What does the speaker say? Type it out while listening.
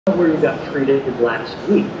where you got treated last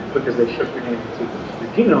week because they shook your hand and sequenced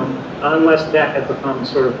your genome, unless that had become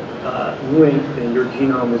sort of linked and your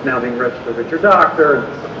genome is now being registered at your doctor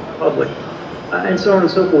and it's in the public, and so on and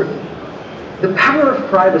so forth. The power of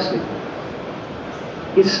privacy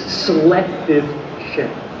is selective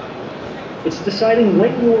sharing. It's deciding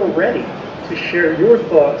when you are ready to share your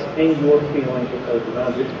thoughts and your feelings with other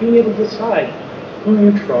others. It's being able to decide who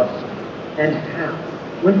you trust and how.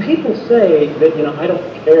 When people say that, I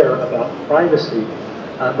don't care about privacy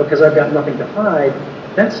because I've got nothing to hide,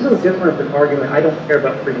 that's no different than arguing I don't care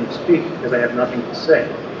about freedom of speech because I have nothing to say.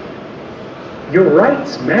 Your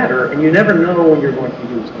rights matter, and you never know when you're going to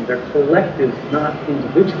use them. They're collective, not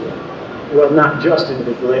individual. Well, not just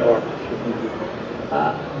individual, they are.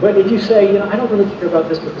 But if you say, I don't really care about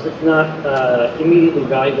this because it's not immediately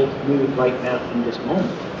valuable to me right now in this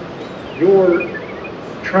moment, you're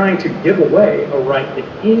trying to give away a right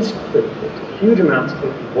that is critical to huge amounts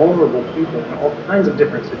of vulnerable people in all kinds of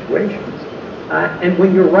different situations. And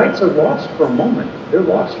when your rights are lost for a moment, they're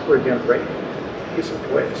lost for a generation.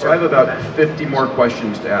 So I have about 50 more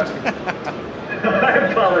questions to ask.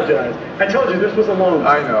 I apologize. I told you this was a long one.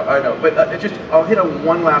 I know. But I'll hit on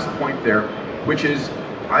one last point there, which is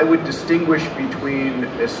I would distinguish between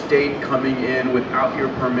a state coming in without your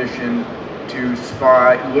permission to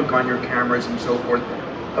spy, look on your cameras and so forth.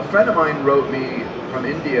 A friend of mine wrote me from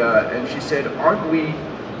India, and she said, aren't we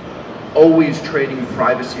always trading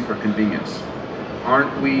privacy for convenience?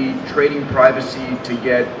 Aren't we trading privacy to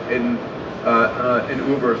get an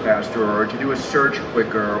Uber faster, or to do a search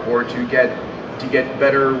quicker, or to get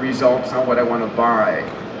better results on what I want to buy?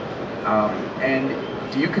 And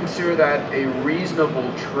do you consider that a reasonable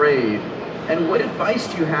trade? And what advice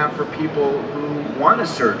do you have for people who want to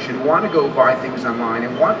search and want to go buy things online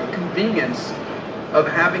and want the convenience of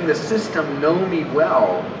having the system know me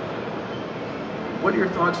well? What are your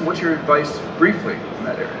thoughts and what's your advice briefly in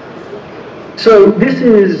that area? So this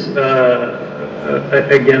is,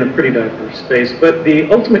 again, a pretty diverse space, but the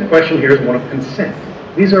ultimate question here is one of consent.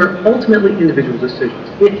 These are ultimately individual decisions.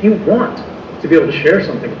 If you want to be able to share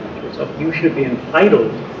something about yourself, you should be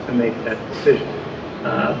entitled to make that decision.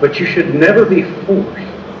 But you should never be forced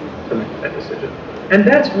to make that decision. And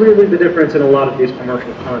that's really the difference in a lot of these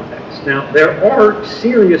commercial contexts. Now, there are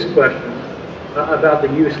serious questions about the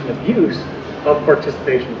use and abuse of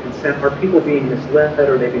participation and consent. Are people being misled,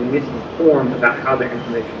 or are they being misinformed about how their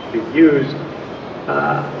information is being used?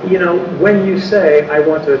 When you say, I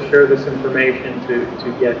want to share this information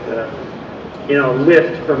to get,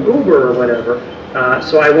 Lyft from Uber or whatever,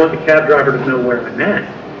 so I want the cab driver to know where I'm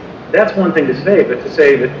at, that's one thing to say, but to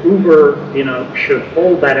say that Uber, should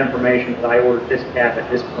hold that information that I ordered this cab at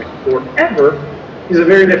this point forever is a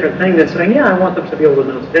very different thing than saying, yeah, I want them to be able to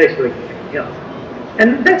know today so they can pick me up.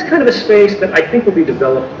 And that's kind of a space that I think will be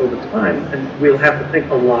developed over time, and we'll have to think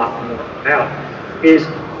a lot more about, is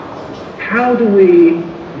how do we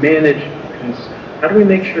manage consent? How do we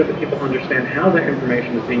make sure that people understand how their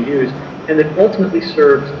information is being used and that ultimately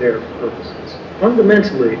serves their purposes?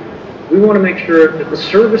 Fundamentally, we want to make sure that the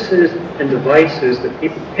services and devices that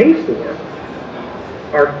people pay for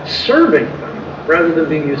are serving them rather than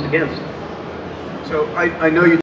being used against them. So I know you